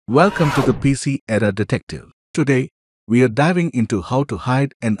Welcome to the PC Error Detective. Today, we are diving into how to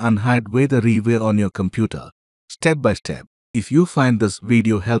hide and unhide WeatherEvent on your computer, step by step. If you find this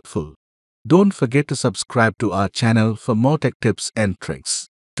video helpful, don't forget to subscribe to our channel for more tech tips and tricks.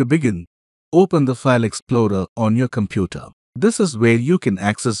 To begin, open the File Explorer on your computer. This is where you can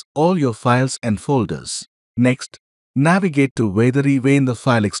access all your files and folders. Next, navigate to WeatherEvent in the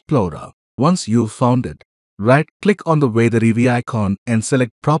File Explorer. Once you've found it, right-click on the WeatherEvent icon and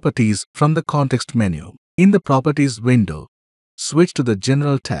select Properties from the context menu. In the Properties window, switch to the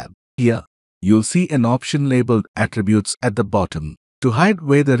General tab. Here, you'll see an option labeled Attributes at the bottom. To hide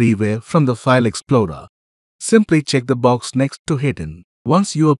WeatherEvent from the File Explorer, simply check the box next to Hidden.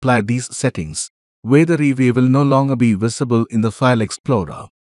 Once you apply these settings, WeatherEvent will no longer be visible in the File Explorer.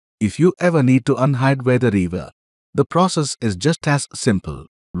 If you ever need to unhide WeatherEvent, the process is just as simple.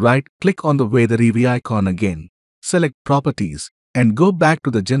 Right-click on the WeatherEvent icon again, select Properties, and go back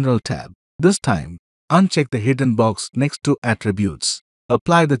to the General tab. This time, uncheck the hidden box next to Attributes.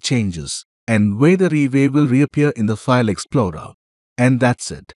 Apply the changes, and WeatherEvent will reappear in the File Explorer. And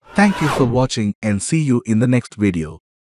that's it. Thank you for watching and see you in the next video.